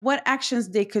what actions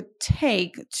they could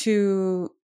take to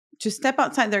step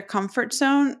outside their comfort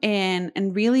zone and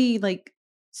really like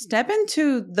step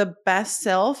into the best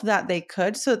self that they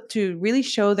could, so to really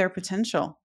show their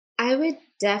potential. I would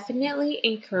definitely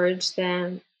encourage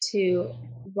them to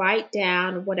write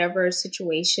down whatever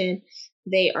situation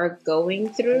they are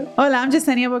going through. Hola, I'm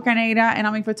Yesenia Bocanegra, and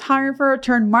I'm a photographer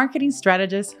turned marketing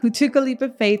strategist who took a leap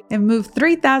of faith and moved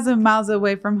 3,000 miles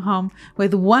away from home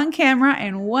with one camera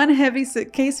and one heavy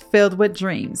suitcase filled with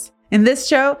dreams. In this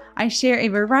show, I share a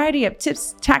variety of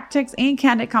tips, tactics, and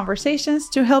candid conversations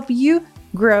to help you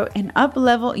grow and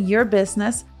up-level your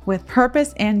business with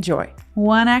purpose and joy,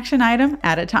 one action item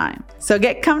at a time. So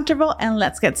get comfortable and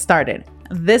let's get started.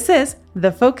 This is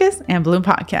the Focus and Bloom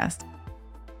Podcast.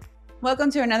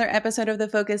 Welcome to another episode of the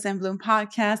Focus and Bloom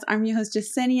podcast. I'm your host,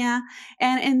 Yesenia.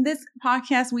 And in this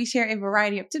podcast, we share a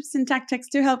variety of tips and tactics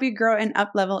to help you grow and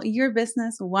up-level your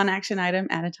business one action item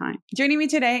at a time. Joining me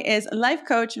today is life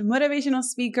coach, motivational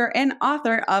speaker, and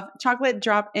author of Chocolate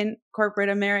Drop in Corporate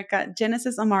America,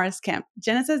 Genesis Amaris Kemp.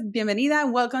 Genesis,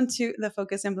 bienvenida. Welcome to the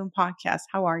Focus and Bloom podcast.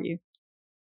 How are you?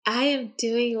 I am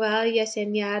doing well,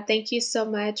 Yesenia. Thank you so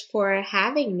much for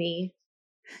having me.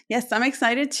 Yes, I'm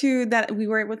excited that we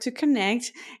were able to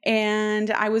connect. And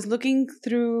I was looking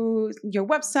through your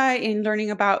website and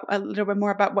learning about a little bit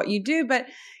more about what you do. But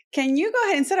can you go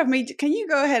ahead, can you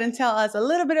go ahead and tell us a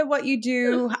little bit of what you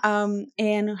do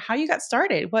and how you got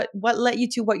started? What led you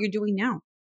to what you're doing now?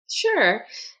 Sure.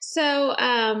 So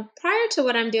prior to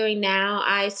what I'm doing now,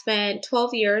 I spent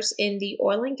 12 years in the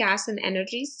oil and gas and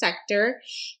energy sector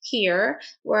here,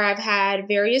 where I've had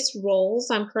various roles.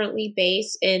 I'm currently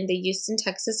based in the Houston,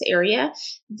 Texas area.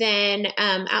 Then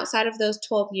outside of those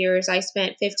 12 years, I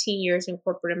spent 15 years in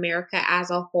corporate America as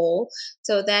a whole.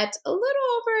 So that's a little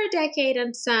over a decade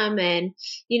and some, and,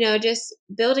 just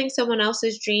building someone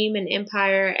else's dream and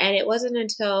empire. And it wasn't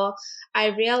until I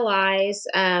realized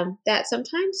that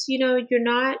sometimes, you're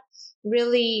not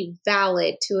really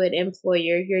valid to an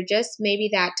employer. You're just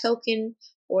maybe that token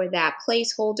or that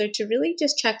placeholder to really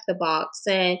just check the box.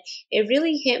 And it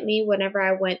really hit me whenever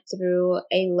I went through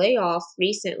a layoff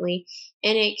recently.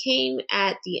 And it came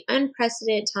at the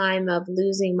unprecedented time of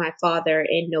losing my father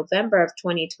in November of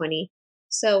 2020.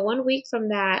 So 1 week from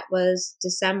that was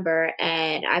December,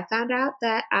 and I found out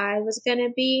that I was going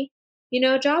to be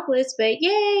jobless, but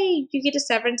yay, you get a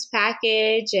severance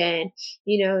package and,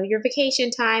 your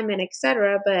vacation time and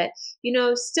etc. But,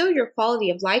 still your quality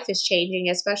of life is changing,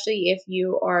 especially if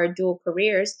you are dual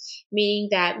careers, meaning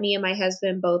that me and my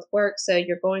husband both work. So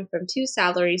you're going from two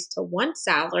salaries to one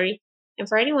salary. And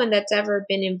for anyone that's ever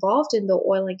been involved in the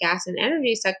oil and gas and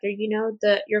energy sector,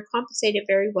 that you're compensated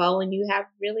very well and you have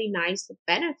really nice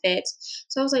benefits.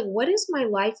 So I was like, what is my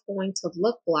life going to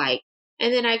look like?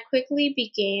 And then I quickly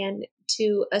began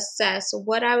to assess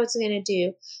what I was going to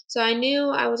do. So I knew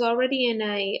I was already in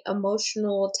a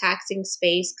emotional taxing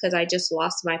space because I just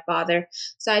lost my father.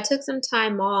 So I took some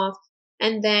time off,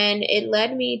 and then it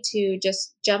led me to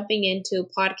just jumping into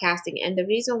podcasting. And the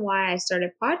reason why I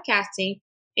started podcasting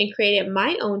and created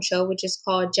my own show, which is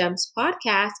called Gems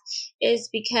Podcast, is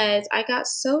because I got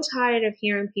so tired of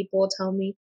hearing people tell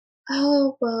me,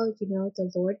 oh, well,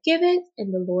 the Lord give it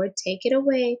and the Lord take it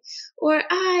away, or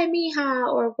ay, mija,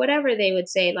 or whatever they would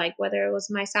say, like whether it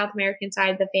was my South American side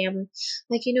of the family,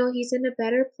 like, he's in a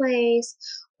better place,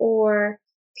 or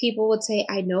people would say,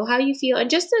 I know how you feel, and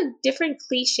just the different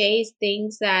cliches,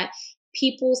 things that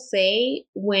people say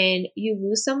when you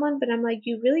lose someone. But I'm like,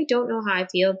 you really don't know how I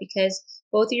feel because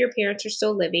both of your parents are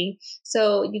still living.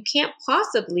 So you can't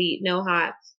possibly know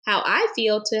how I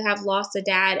feel to have lost a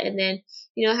dad and then,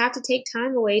 have to take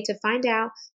time away to find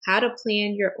out how to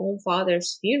plan your own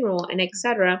father's funeral and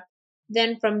etc.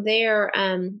 Then from there,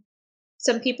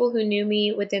 some people who knew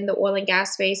me within the oil and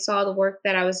gas space saw the work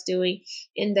that I was doing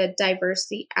in the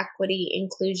diversity, equity,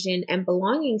 inclusion, and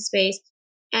belonging space.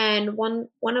 And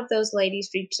one of those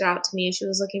ladies reached out to me and she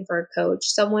was looking for a coach,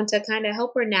 someone to kind of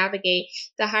help her navigate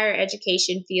the higher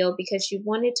education field because she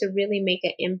wanted to really make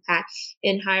an impact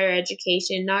in higher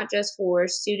education, not just for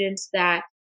students that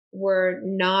were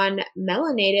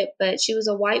non-melanated, but she was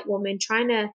a white woman trying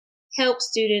to help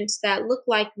students that look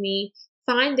like me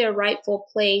find their rightful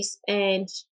place. And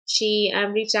she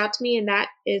reached out to me, and that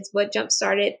is what jump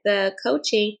started the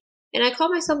coaching. And I call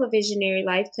myself a visionary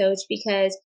life coach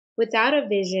because without a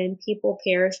vision, people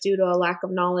perish due to a lack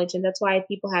of knowledge. And that's why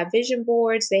people have vision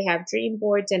boards, they have dream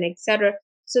boards, and etc.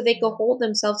 So they could hold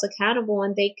themselves accountable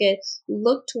and they could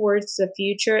look towards the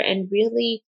future and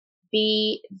really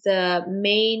be the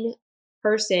main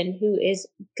person who is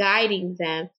guiding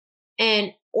them.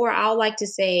 And, or I'll like to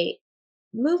say,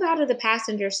 move out of the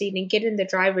passenger seat and get in the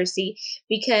driver's seat,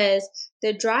 because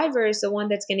the driver is the one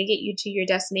that's going to get you to your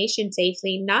destination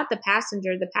safely, not the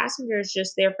passenger. The passenger is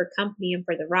just there for company and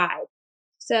for the ride.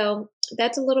 So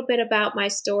that's a little bit about my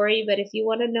story. But if you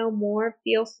want to know more,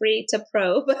 feel free to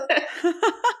probe.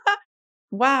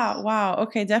 Wow, wow.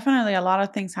 Okay, definitely a lot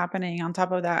of things happening on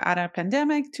top of that, add a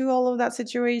pandemic to all of that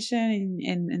situation,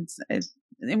 and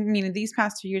I mean, these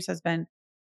past 2 years has been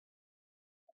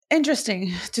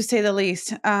interesting to say the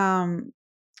least.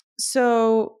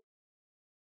 So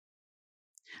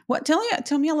what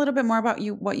tell me a little bit more about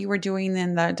you, what you were doing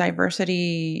in the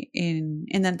diversity in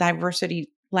the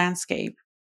diversity landscape.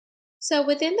 So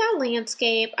within that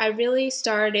landscape, I really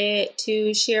started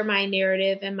to share my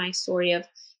narrative and my story of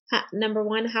number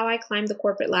one, how I climbed the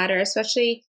corporate ladder,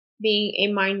 especially being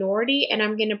a minority. And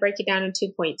I'm going to break it down in 2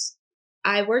 points.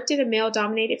 I worked in a male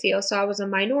dominated field, so I was a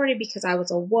minority because I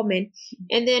was a woman.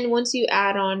 And then once you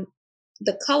add on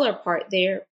the color part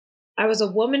there, I was a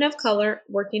woman of color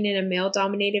working in a male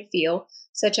dominated field,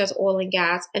 such as oil and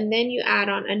gas. And then you add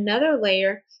on another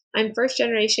layer. I'm first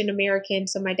generation American,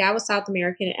 so my dad was South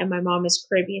American and my mom is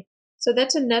Caribbean. So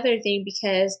that's another thing,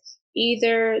 because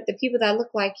either the people that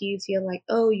look like you feel like,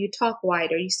 oh, you talk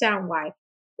white or you sound white,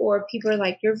 or people are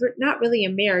like, you're not really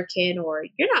American, or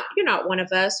you're not one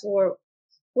of us, or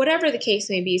whatever the case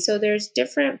may be. So there's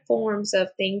different forms of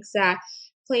things that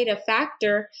played a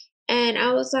factor. And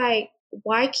I was like,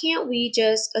 why can't we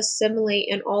just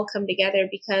assimilate and all come together?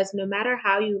 Because no matter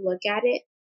how you look at it,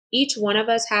 each one of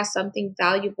us has something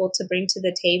valuable to bring to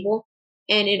the table.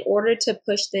 And in order to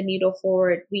push the needle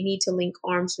forward, we need to link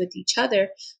arms with each other.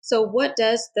 So, what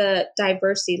does the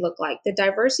diversity look like? The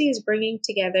diversity is bringing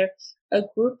together a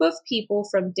group of people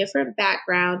from different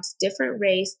backgrounds, different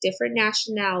race, different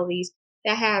nationalities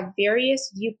that have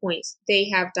various viewpoints. They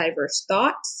have diverse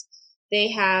thoughts, they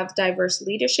have diverse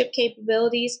leadership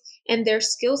capabilities, and their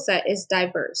skill set is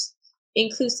diverse.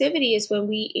 Inclusivity is when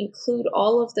we include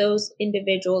all of those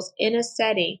individuals in a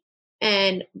setting,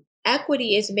 and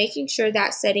equity is making sure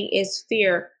that setting is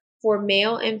fair for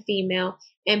male and female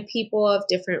and people of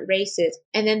different races.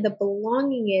 And then the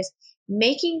belonging is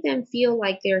making them feel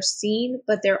like they're seen,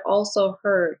 but they're also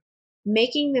heard,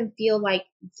 making them feel like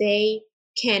they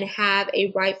can have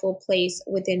a rightful place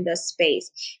within the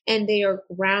space and they are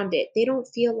grounded. They don't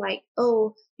feel like,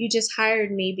 oh, you just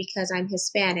hired me because I'm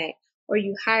Hispanic, or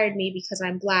you hired me because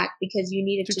I'm Black, because you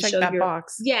needed To to check show that your.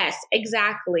 box. Yes,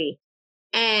 exactly.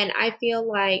 And I feel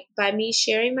like by me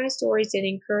sharing my stories and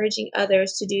encouraging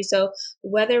others to do so,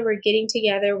 whether we're getting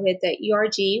together with the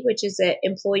ERG, which is the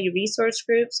employee resource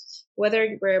groups,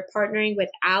 whether we're partnering with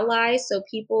allies, so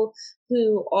people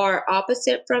who are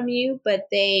opposite from you, but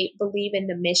they believe in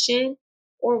the mission,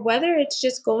 or whether it's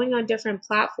just going on different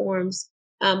platforms.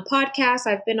 Podcasts,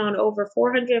 I've been on over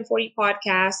 440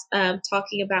 podcasts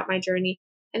talking about my journey.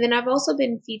 And then I've also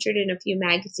been featured in a few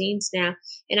magazines now.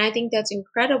 And I think that's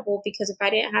incredible, because if I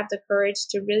didn't have the courage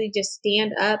to really just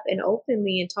stand up and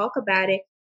openly and talk about it,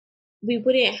 we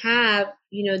wouldn't have,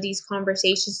 these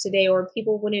conversations today, or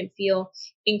people wouldn't feel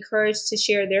encouraged to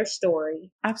share their story.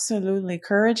 Absolutely.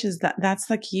 Courage is that's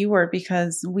the key word,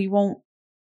 because we won't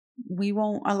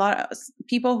a lot of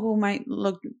people who might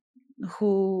look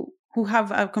who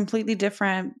have a completely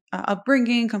different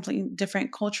upbringing, completely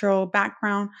different cultural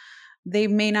background, they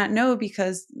may not know,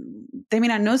 because they may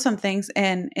not know some things,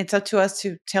 and it's up to us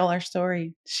to tell our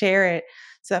story, share it,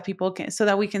 so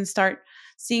that we can start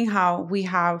seeing how we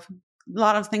have a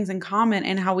lot of things in common,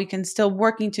 and how we can still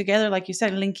working together, like you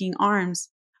said, linking arms,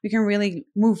 we can really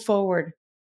move forward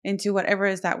into whatever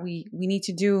it is that we need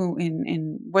to do,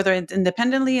 in whether it's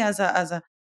independently as a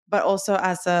but also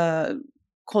as a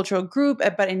cultural group,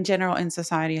 but in general in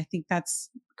society. I think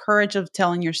that's courage of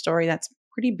telling your story. That's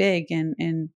pretty big,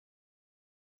 and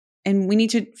we need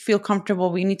to feel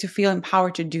comfortable. We need to feel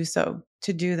empowered to do so,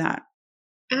 to do that.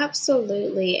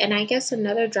 Absolutely. And I guess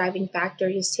another driving factor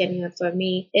is standing up for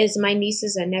me is my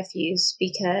nieces and nephews,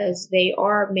 because they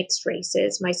are mixed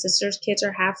races. My sister's kids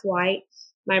are half white.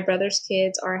 My brother's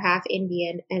kids are half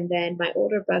Indian. And then my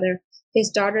older brother, his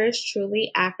daughter is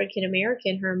truly African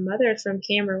American. Her mother is from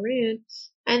Cameroon.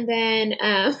 And then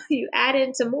you add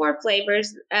in some more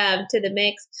flavors to the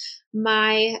mix.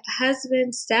 My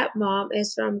husband's stepmom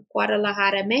is from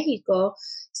Guadalajara, Mexico.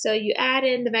 So you add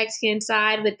in the Mexican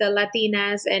side with the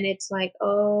Latinas, and it's like,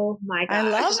 oh my I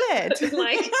love gosh. it.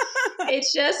 Like,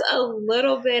 it's just a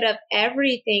little bit of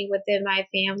everything within my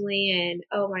family. And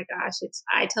oh my gosh,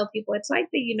 I tell people it's like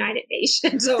the United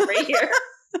Nations over here.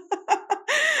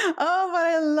 Oh, but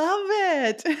I love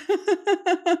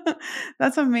it.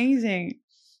 That's amazing.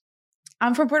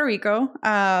 I'm from Puerto Rico.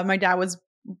 My dad was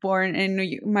born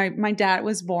in my dad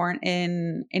was born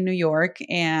in New York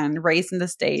and raised in the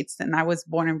States, and I was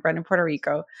born and bred in Puerto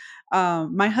Rico.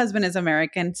 My husband is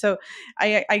American, so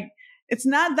I it's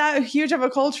not that huge of a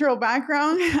cultural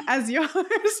background as yours,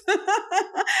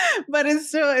 but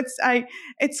it's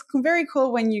very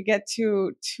cool when you get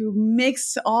to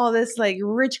mix all this like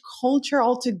rich culture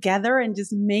all together and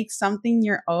just make something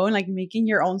your own, like making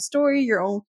your own story, your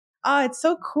own. Oh, it's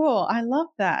so cool. I love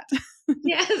that.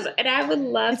 Yes, and I would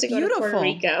love It's to go to Puerto beautiful.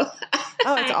 Rico.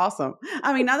 Oh, it's awesome.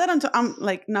 I mean, now that I'm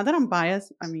like, now that I'm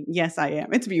biased, I mean, yes, I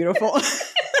am. It's beautiful.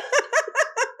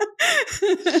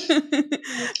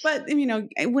 But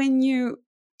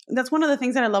that's one of the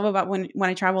things that I love about when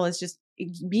I travel is just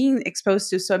being exposed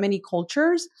to so many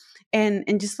cultures,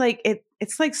 and just like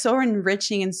it's like so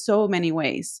enriching in so many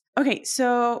ways. Okay,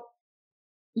 so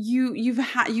you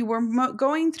were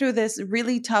going through this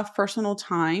really tough personal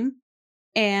time,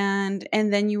 and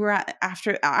then you were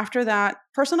after that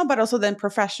personal but also then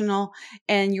professional,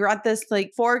 and you're at this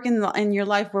like fork in your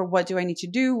life where what do I need to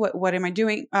do, what am I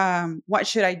doing, what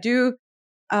should I do,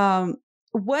 um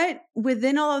what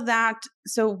within all of that,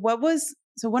 so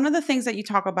one of the things that you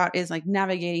talk about is like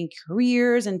navigating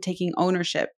careers and taking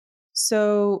ownership.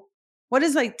 So what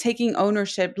does like taking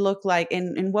ownership look like,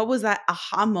 and what was that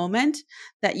aha moment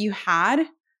that you had,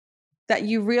 that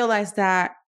you realized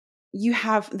that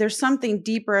there's something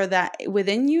deeper that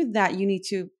within you that you need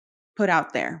to put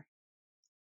out there?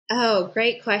 Oh,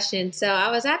 great question. So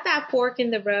I was at that fork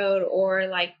in the road, or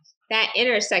like that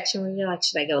intersection where you're like,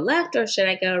 should I go left or should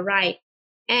I go right?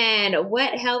 And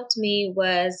what helped me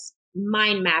was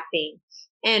mind mapping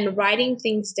and writing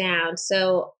things down.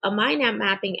 So a mind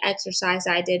mapping exercise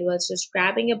I did was just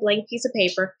grabbing a blank piece of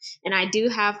paper, and I do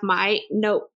have my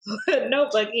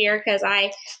notebook here because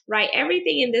I write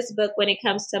everything in this book when it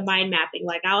comes to mind mapping.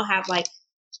 Like I'll have like,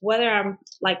 whether I'm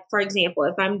like, for example,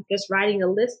 if I'm just writing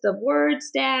a list of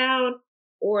words down,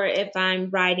 or if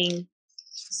I'm writing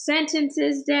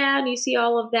sentences down, you see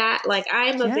all of that. Like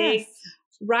I'm a big Yes.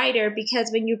 writer, because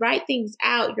when you write things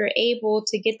out, you're able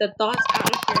to get the thoughts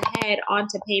out of your head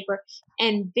onto paper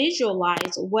and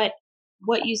visualize what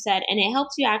you said, and it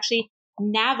helps you actually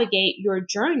navigate your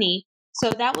journey.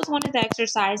 So that was one of the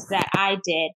exercises that I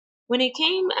did. When it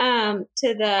came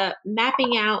to the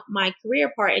mapping out my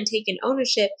career part and taking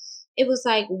ownership, it was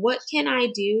like, what can I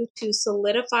do to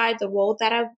solidify the role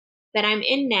that I'm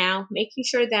in now, making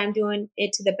sure that I'm doing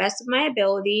it to the best of my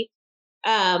ability,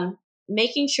 um,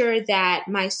 making sure that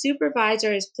my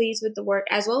supervisor is pleased with the work,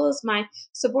 as well as my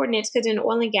subordinates. Because in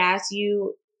oil and gas,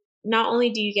 you not only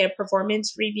do you get a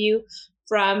performance review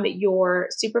from your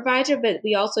supervisor, but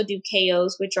we also do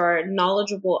KOs, which are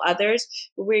knowledgeable others,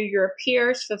 where your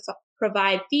peers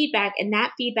provide feedback, and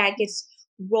that feedback gets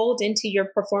rolled into your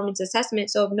performance assessment.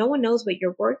 So if no one knows what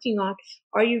you're working on,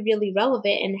 are you really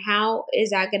relevant, and how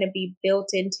is that going to be built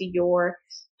into your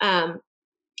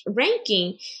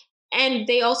ranking? And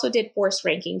they also did force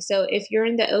ranking. So if you're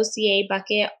in the OCA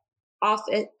bucket,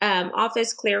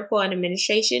 office, clerical, and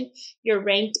administration, you're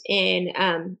ranked in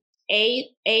A,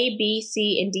 B,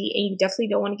 C, and D, and you definitely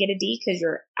don't want to get a D because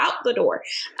you're out the door.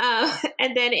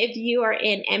 And then if you are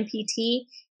in MPT,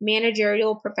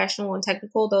 managerial, professional, and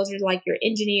technical, those are like your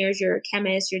engineers, your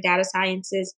chemists, your data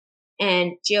sciences,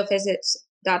 and geophysics.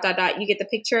 Dot dot dot. You get the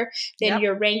picture. Then Yep.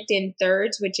 you're ranked in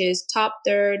thirds, which is top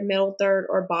third, middle third,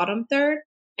 or bottom third.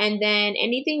 And then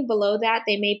anything below that,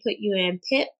 they may put you in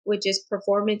PIP, which is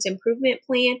performance improvement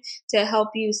plan, to help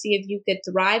you see if you could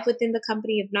thrive within the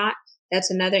company. If not,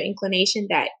 that's another inclination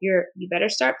that you better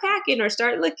start packing or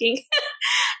start looking.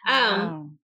 um, Wow.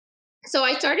 so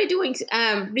I started doing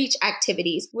reach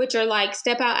activities, which are like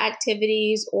step out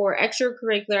activities or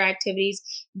extracurricular activities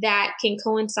that can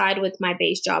coincide with my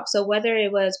base job. So whether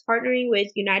it was partnering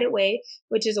with United Way,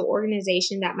 which is an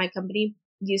organization that my company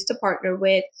used to partner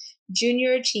with,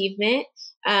 junior achievement,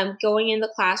 going in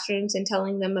the classrooms and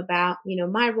telling them about,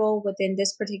 my role within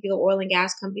this particular oil and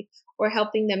gas company, or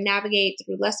helping them navigate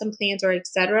through lesson plans, or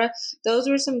etc. Those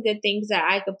were some good things that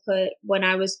I could put when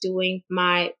I was doing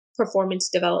my performance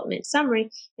development summary,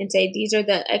 and say these are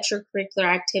the extracurricular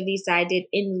activities that I did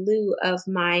in lieu of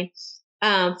my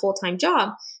full-time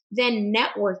job. Then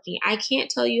networking. I can't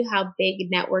tell you how big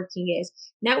networking is.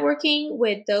 Networking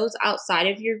with those outside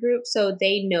of your group, so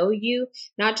they know you,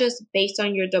 not just based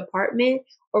on your department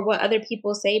or what other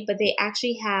people say, but they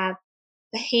actually have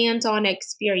the hands-on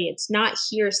experience, not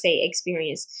hearsay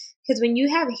experience. Because when you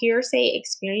have hearsay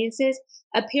experiences,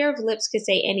 a pair of lips could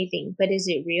say anything, but is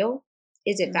it real?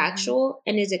 Is it Mm-hmm. factual?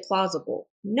 And is it plausible?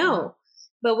 Yeah. No.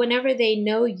 But whenever they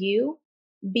know you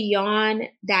beyond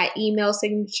that email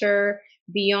signature,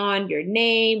 beyond your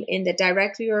name in the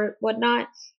directory or whatnot.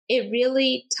 It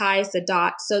really ties the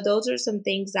dots. So those are some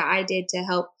things that I did to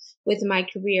help with my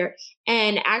career.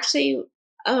 And actually,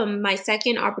 my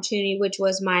second opportunity, which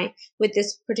was my with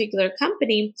this particular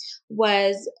company,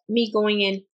 was me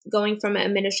going from an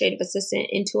administrative assistant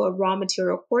into a raw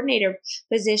material coordinator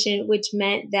position, which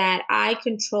meant that I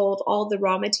controlled all the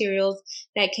raw materials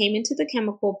that came into the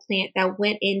chemical plant that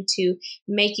went into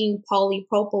making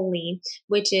polypropylene,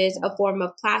 which is a form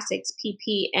of plastics,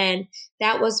 PP. And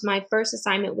that was my first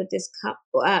assignment with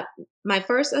my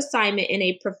first assignment in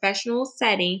a professional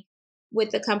setting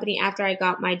with the company after I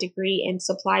got my degree in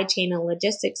supply chain and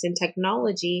logistics and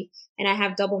technology. And I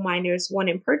have double minors, one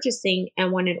in purchasing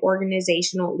and one in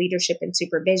organizational leadership and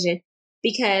supervision,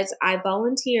 because I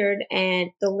volunteered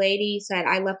and the lady said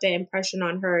I left an impression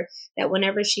on her that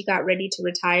whenever she got ready to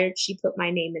retire, she put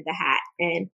my name in the hat.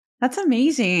 And That's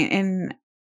amazing. And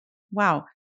wow,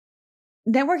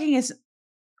 networking is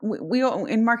we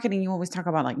in marketing, you always talk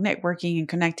about like networking and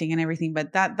connecting and everything,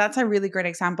 but that's a really great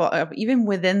example of even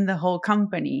within the whole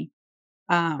company,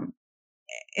 um,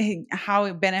 how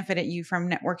it benefited you from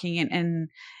networking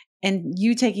and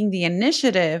you taking the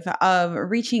initiative of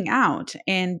reaching out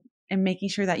and making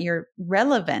sure that you're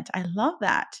relevant. I love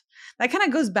that. That kind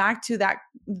of goes back to that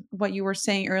what you were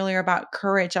saying earlier about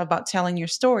courage, about telling your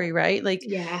story, right? Like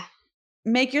yeah.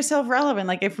 make yourself relevant.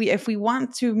 Like if we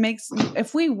want to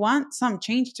if we want some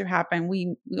change to happen,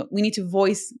 we need to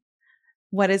voice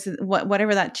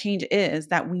whatever that change is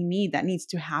that we need, that needs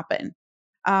to happen.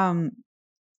 um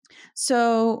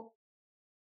so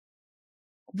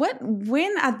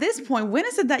when at this point, when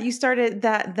is it that you started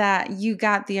that you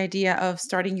got the idea of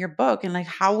starting your book, and like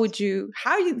how did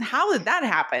that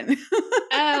happen?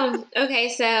 Okay,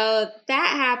 so that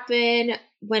happened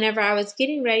whenever I was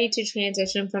getting ready to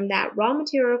transition from that raw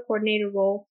material coordinator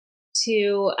role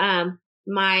to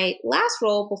my last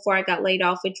role before I got laid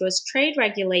off, which was trade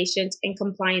regulations and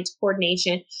compliance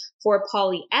coordination for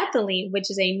polyethylene,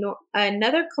 which is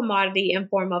another commodity and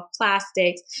form of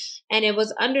plastics, and it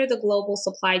was under the global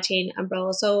supply chain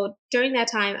umbrella. So during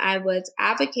that time, I was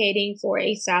advocating for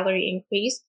a salary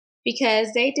increase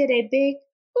because they did a big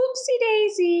oopsie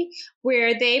daisy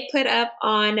where they put up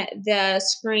on the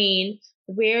screen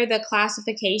where the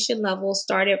classification level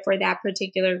started for that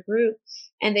particular group.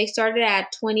 And they started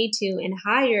at 22 and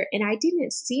higher. And I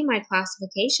didn't see my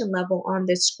classification level on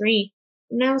the screen.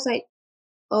 And I was like,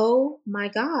 oh my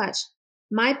gosh,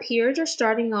 my peers are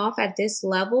starting off at this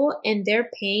level and they're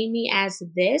paying me as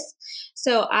this.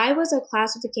 So I was a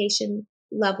classification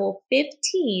level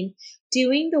 15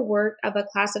 doing the work of a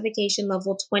classification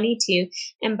level 22.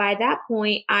 And by that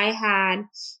point, I had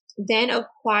then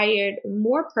acquired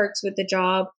more perks with the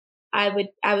job.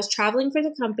 I was traveling for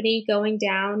the company, going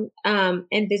down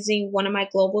and visiting one of my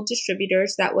global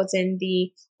distributors that was in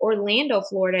the Orlando,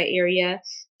 Florida area.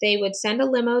 They would send a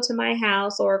limo to my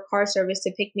house or a car service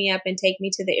to pick me up and take me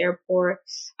to the airport.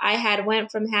 I had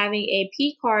went from having a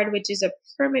P card, which is a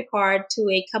permit card, to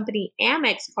a company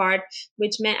Amex card,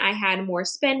 which meant I had more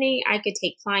spending. I could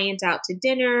take clients out to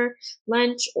dinner,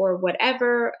 lunch, or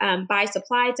whatever, buy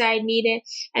supplies I needed.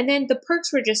 And then the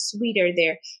perks were just sweeter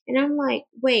there. And I'm like,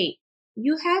 wait,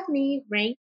 you have me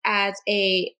ranked as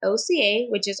a OCA,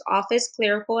 which is Office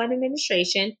Clerical and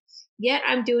Administration, yet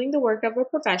I'm doing the work of a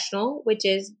professional, which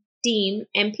is DEAM,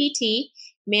 MPT,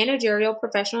 Managerial,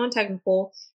 Professional, and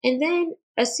Technical, and then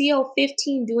a CL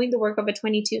 15 doing the work of a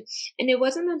 22. And it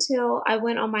wasn't until I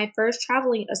went on my first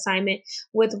traveling assignment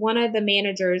with one of the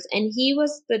managers, and he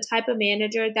was the type of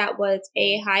manager that was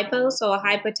a hypo, so a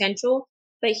high potential,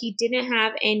 but he didn't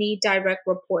have any direct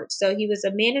reports. So he was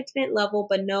a management level,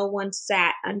 but no one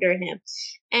sat under him.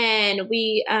 And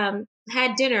we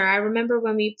had dinner. I remember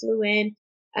when we flew in,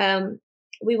 um,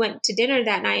 we went to dinner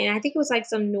that night, and I think it was like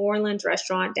some New Orleans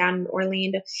restaurant down in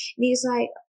Orlando. And he's like,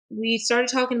 we started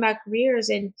talking about careers,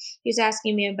 and he was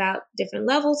asking me about different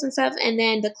levels and stuff. And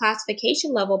then the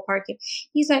classification level part,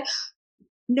 he's like,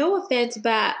 no offense,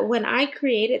 but when I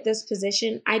created this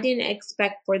position, I didn't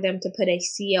expect for them to put a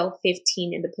CL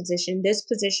 15 in the position. This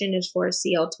position is for a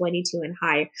CL 22 and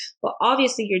higher. But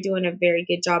obviously, you're doing a very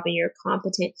good job and you're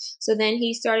competent. So then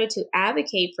he started to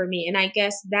advocate for me. And I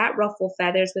guess that ruffled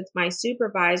feathers with my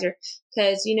supervisor,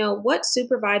 because, you know, what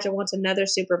supervisor wants another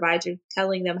supervisor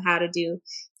telling them how to do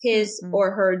his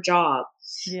or her job?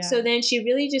 Yeah. So then she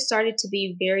really just started to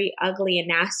be very ugly and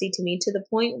nasty to me, to the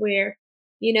point where,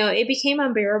 you know, it became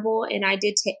unbearable, and I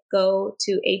did go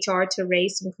to HR to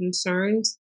raise some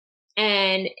concerns.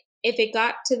 And if it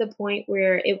got to the point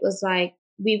where it was like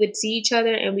we would see each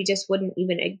other and we just wouldn't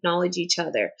even acknowledge each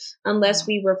other unless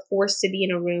we were forced to be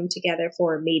in a room together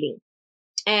for a meeting.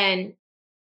 And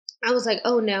I was like,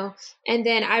 oh no. And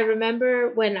then I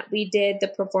remember when we did the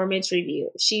performance review,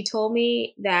 she told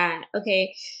me that,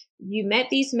 okay, you met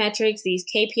these metrics, these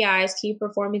KPIs, key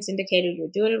performance indicators. You're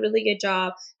doing a really good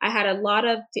job. I had a lot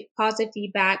of positive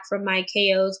feedback from my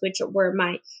KOs, which were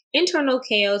my internal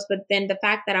KOs. But then the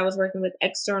fact that I was working with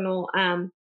external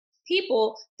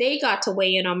people, they got to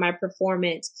weigh in on my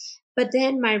performance. But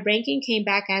then my ranking came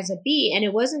back as a B and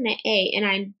it wasn't an A. And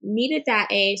I needed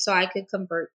that A so I could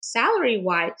convert salary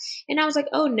wise. And I was like,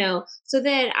 oh no. So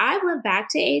then I went back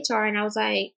to HR and I was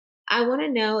like, I want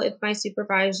to know if my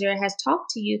supervisor has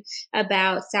talked to you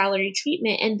about salary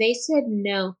treatment. And they said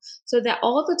no. So that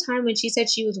all the time when she said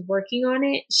she was working on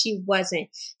it, she wasn't.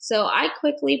 So I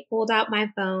quickly pulled out my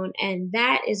phone, and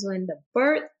that is when the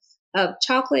birth of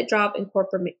Chocolate Drop in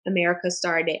Corporate America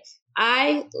started.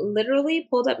 I literally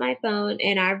pulled up my phone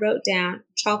and I wrote down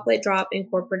Chocolate Drop in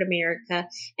Corporate America.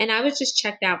 And I was just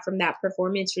checked out from that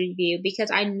performance review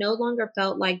because I no longer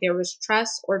felt like there was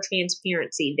trust or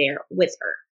transparency there with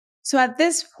her. So at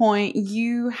this point,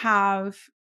 you have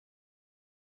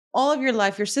all of your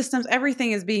life, your systems,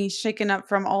 everything is being shaken up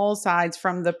from all sides,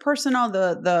 from the personal,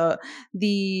 the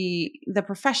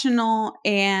professional,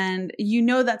 and you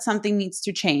know that something needs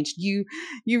to change. You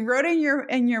wrote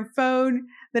in your phone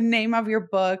the name of your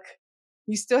book.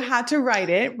 You still had to write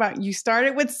it, but you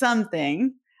started with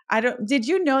something. Did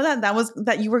you know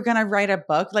that you were going to write a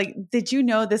book? Like, did you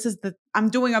know I'm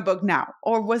doing a book now?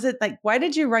 Or was it like, why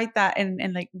did you write that?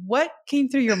 And like, what came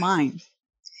through your mind?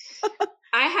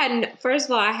 First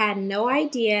of all, I had no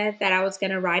idea that I was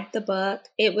going to write the book.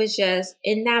 It was just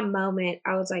in that moment,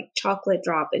 I was like, Chocolate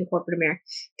Drop in Corporate America.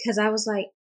 Because I was like,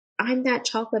 I'm that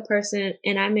chocolate person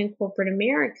and I'm in corporate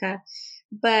America.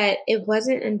 But it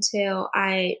wasn't until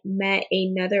I met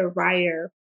another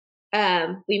writer.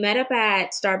 We met up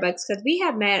at Starbucks because we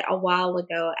had met a while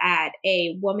ago at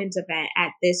a women's event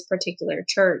at this particular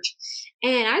church.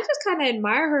 And I just kind of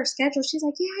admire her schedule. She's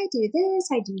like, yeah, I do this,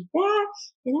 I do that.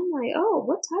 And I'm like, oh,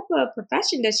 what type of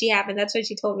profession does she have? And that's when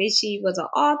she told me she was an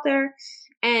author.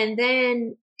 And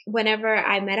then whenever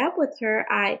I met up with her,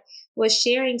 I was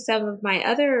sharing some of my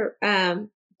other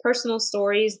personal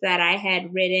stories that I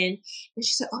had written. And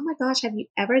she said, oh my gosh, have you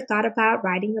ever thought about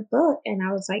writing a book? And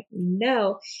I was like,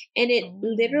 no. And it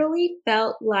literally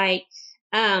felt like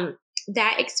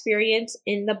that experience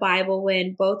in the Bible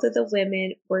when both of the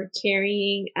women were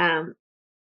carrying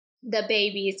the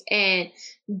babies and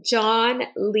John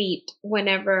leaped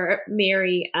whenever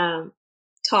Mary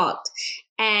talked.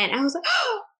 And I was like,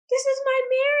 oh, this is my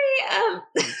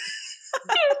Mary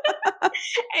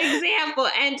example.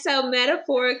 And so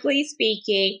metaphorically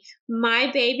speaking,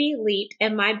 my baby leaped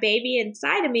and my baby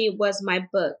inside of me was my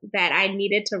book, that I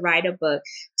needed to write a book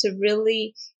to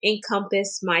really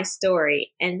encompass my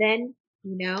story. And then,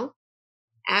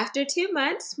 after 2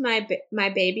 months, my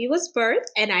baby was birthed,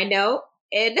 and I know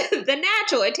in the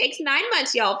natural, it takes 9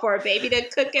 months, y'all, for a baby to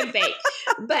cook and bake.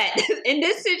 But in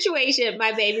this situation,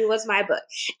 my baby was my book,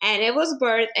 and it was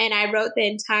birthed, and I wrote the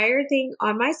entire thing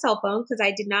on my cell phone because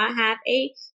I did not have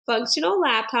a functional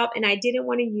laptop and I didn't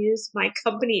want to use my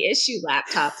company issue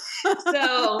laptop.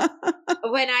 So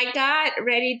when I got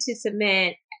ready to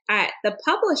submit, the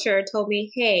publisher told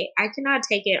me, hey, I cannot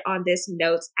take it on this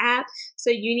notes app, so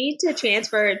you need to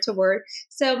transfer it to Word.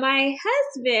 So my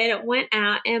husband went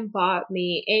out and bought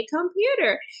me a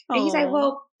computer. And he's like,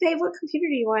 well, babe, what computer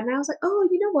do you want? And I was like, oh,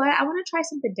 you know what? I want to try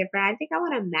something different. I think I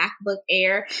want a MacBook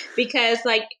Air because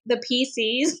like the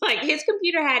PCs, like his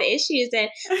computer had issues. And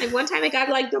like one time it got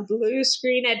like the blue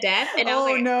screen of death. And I was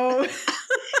like, no.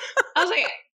 I was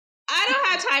like, I don't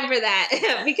have time for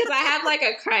that because I have like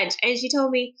a crunch. And she told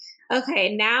me,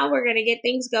 okay, now we're going to get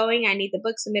things going. I need the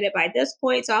book submitted by this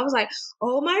point. So I was like,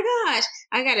 oh my gosh,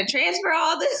 I got to transfer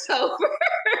all this over.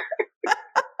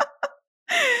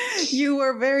 You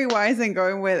were very wise in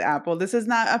going with Apple. This is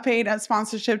not a paid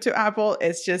sponsorship to Apple.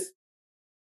 It's just,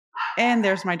 and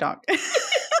there's my dog.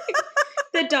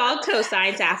 The dog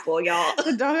co-signs Apple, y'all.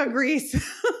 The dog agrees.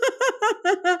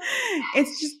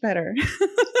 It's just better.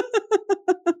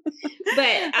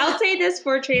 But I'll say this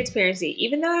for transparency.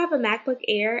 Even though I have a MacBook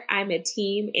Air, I'm a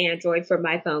team Android for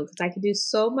my phone because I can do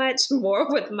so much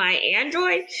more with my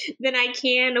Android than I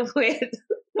can with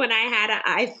when I had an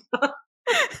iPhone.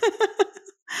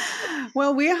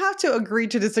 Well, we have to agree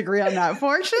to disagree on that,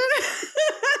 Fortune.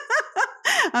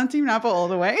 I'm Team Apple all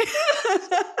the way.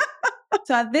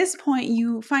 So at this point,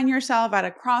 you find yourself at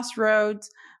a crossroads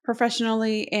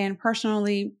professionally and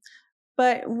personally.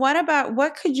 But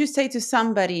what could you say to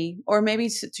somebody, or maybe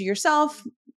to yourself,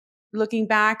 looking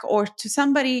back, or to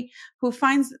somebody who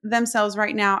finds themselves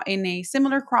right now in a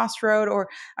similar crossroad or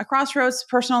a crossroads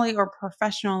personally or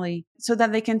professionally, so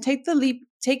that they can take the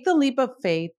leap of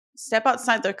faith, step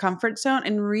outside their comfort zone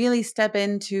and really step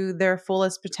into their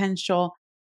fullest potential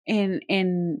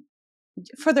in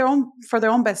for their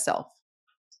own best self?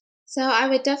 So I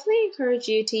would definitely encourage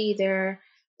you to either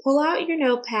pull out your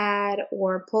notepad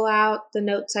or pull out the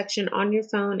note section on your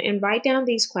phone and write down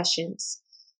these questions.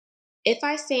 If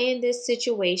I stay in this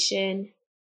situation,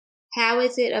 how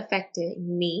is it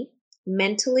affecting me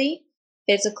mentally,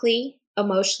 physically,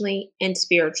 emotionally, and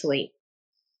spiritually?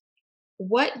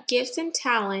 What gifts and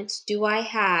talents do I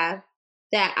have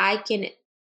that I can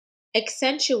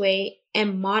accentuate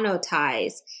and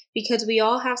monetize? Because we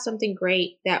all have something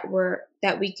great that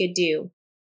we could do.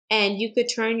 And you could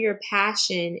turn your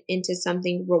passion into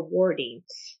something rewarding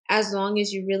as long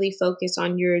as you really focus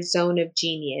on your zone of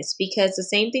genius. Because the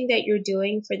same thing that you're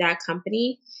doing for that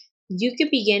company, you could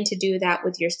begin to do that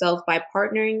with yourself by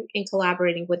partnering and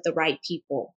collaborating with the right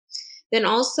people. Then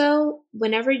also,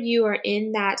 whenever you are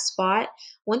in that spot,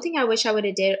 one thing I wish I would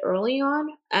have did early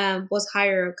on was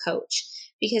hire a coach.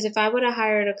 Because if I would have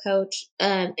hired a coach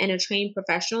and a trained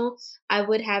professional, I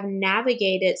would have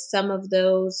navigated some of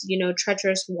those,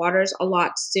 treacherous waters a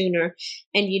lot sooner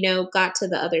and, got to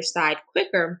the other side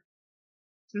quicker.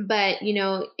 But,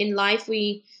 in life,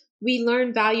 we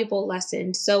learn valuable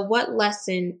lessons. So what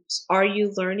lessons are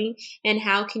you learning and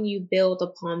how can you build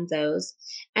upon those?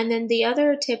 And then the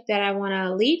other tip that I want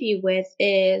to leave you with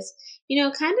is,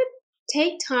 kind of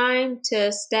take time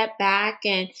to step back,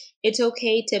 and it's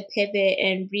okay to pivot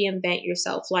and reinvent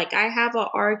yourself. Like I have a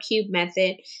R cube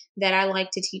method that I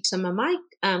like to teach some of my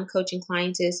coaching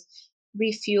clients is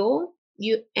refuel.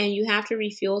 You have to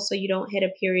refuel so you don't hit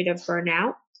a period of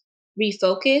burnout.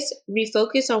 Refocus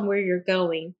on where you're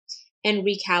going, and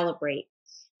recalibrate.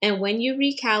 And when you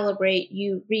recalibrate,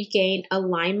 you regain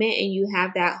alignment and you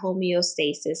have that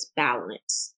homeostasis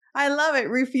balance. I love it.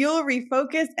 Refuel,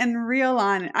 refocus, and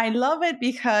realign. I love it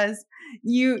because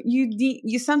you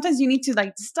sometimes you need to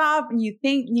like stop and you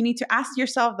think you need to ask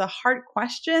yourself the hard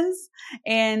questions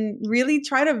and really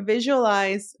try to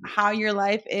visualize how your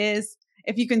life is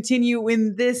if you continue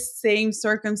in this same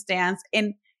circumstance,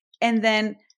 and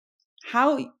then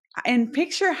how and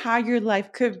picture how your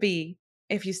life could be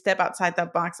if you step outside the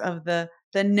box of the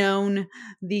known,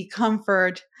 the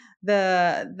comfort,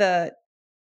 the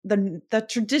the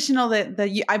traditional,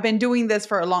 I've been doing this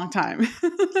for a long time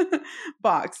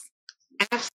box.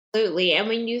 Absolutely. And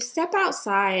when you step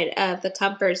outside of the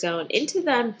comfort zone into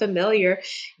the unfamiliar,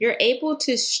 you're able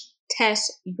to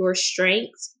test your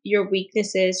strengths, your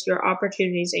weaknesses, your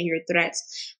opportunities, and your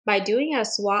threats by doing a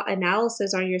SWOT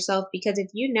analysis on yourself. Because if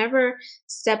you never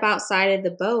step outside of the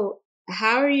boat,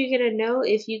 how are you going to know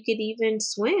if you could even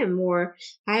swim? Or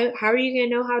how are you going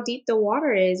to know how deep the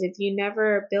water is if you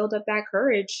never build up that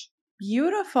courage?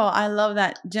 Beautiful. I love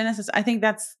that, Genesis. I think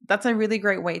that's a really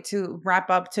great way to wrap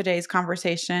up today's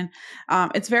conversation.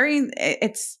 It's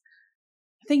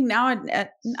I think now,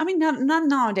 I mean, not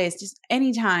nowadays, just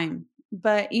anytime,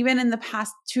 but even in the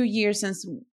past 2 years, since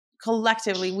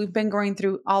collectively we've been going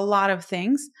through a lot of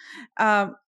things,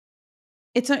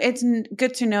 it's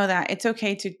good to know that it's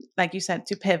okay to, like you said,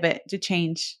 to pivot, to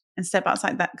change, and step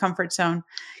outside that comfort zone,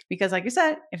 because, like you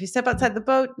said, if you step outside the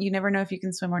boat, you never know if you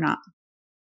can swim or not.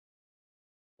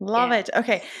 Love Yeah. it.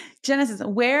 Okay, Genesis,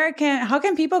 how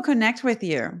can people connect with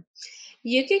you?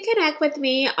 You can connect with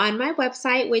me on my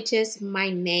website, which is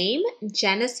my name,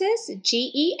 Genesis,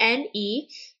 Genesis,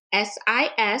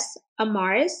 Amaris,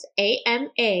 Amaris,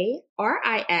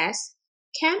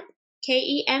 Kemp,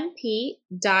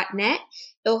 Kemp.net.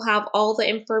 It'll have all the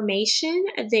information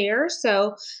there.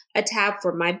 So a tab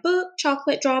for my book,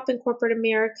 Chocolate Drop in Corporate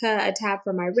America, a tab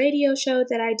for my radio show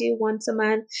that I do once a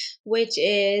month, which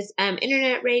is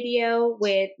internet radio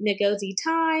with Ngozi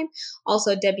Time,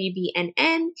 also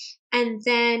WBNN. And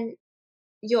then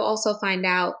you'll also find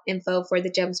out info for the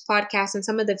Gems podcast and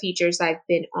some of the features I've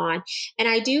been on. And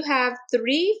I do have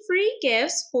 3 free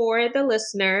gifts for the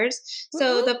listeners.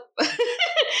 So the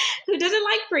who doesn't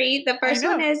like free? The first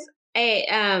one is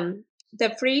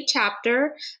the free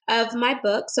chapter of my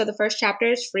book. So the first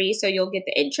chapter is free. So you'll get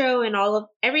the intro and all of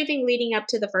everything leading up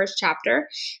to the first chapter.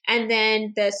 And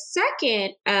then the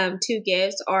second 2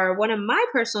 gifts are one of my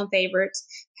personal favorites,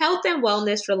 health and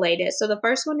wellness related. So the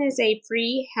first one is a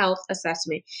free health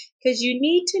assessment, because you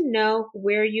need to know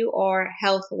where you are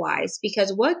health wise,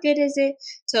 because what good is it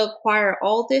to acquire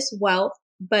all this wealth,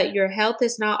 but your health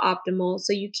is not optimal,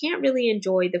 so you can't really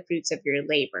enjoy the fruits of your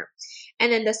labor.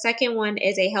 And then the second one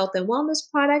is a health and wellness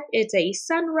product. It's a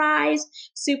sunrise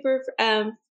super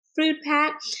fruit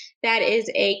pack. that is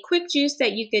a quick juice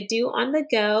that you could do on the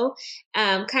go,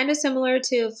 kind of similar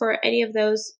to for any of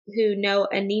those who know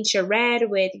Anisha Red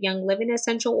with Young Living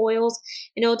essential oils.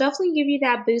 And it'll definitely give you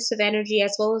that boost of energy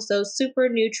as well as those super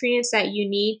nutrients that you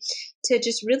need to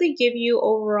just really give you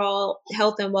overall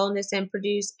health and wellness and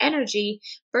produce energy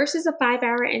versus a 5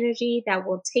 hour energy that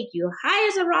will take you high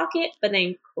as a rocket but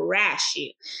then crash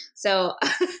you. So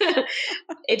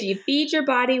if you feed your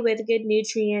body with good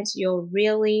nutrients, you'll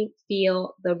really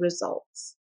feel the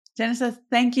results. Genesis,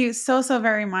 thank you so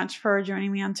very much for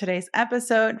joining me on today's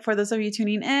episode. For those of you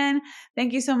tuning in,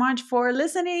 thank you so much for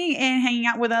listening and hanging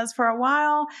out with us for a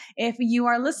while. If you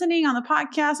are listening on the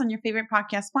podcast on your favorite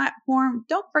podcast platform,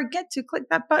 don't forget to click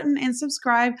that button and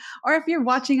subscribe. Or if you're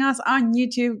watching us on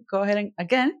YouTube, go ahead and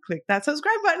again, click that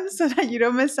subscribe button so that you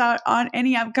don't miss out on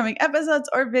any upcoming episodes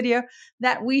or video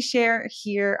that we share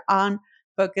here on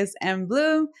Focus and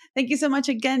Bloom. Thank you so much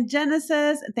again,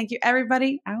 Genesis. Thank you,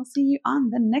 everybody. I will see you on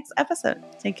the next episode.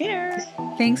 Take care.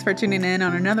 Thanks for tuning in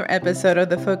on another episode of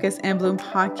the Focus and Bloom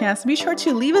podcast. Be sure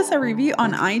to leave us a review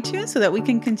on iTunes so that we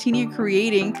can continue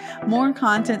creating more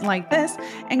content like this.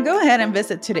 And go ahead and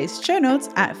visit today's show notes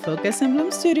at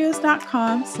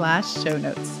focusandbloomstudios.com/show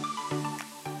notes.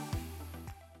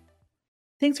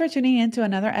 Thanks for tuning in to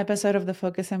another episode of the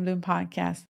Focus and Bloom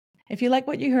podcast. If you like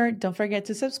what you heard, don't forget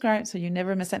to subscribe so you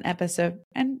never miss an episode.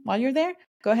 And while you're there,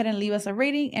 go ahead and leave us a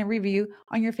rating and review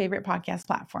on your favorite podcast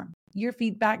platform. Your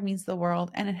feedback means the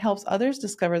world and it helps others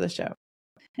discover the show. And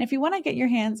if you want to get your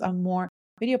hands on more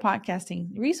video podcasting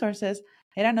resources,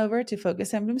 head on over to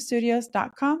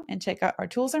focusandbloomstudios.com and check out our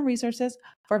tools and resources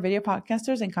for video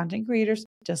podcasters and content creators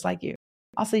just like you.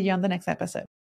 I'll see you on the next episode.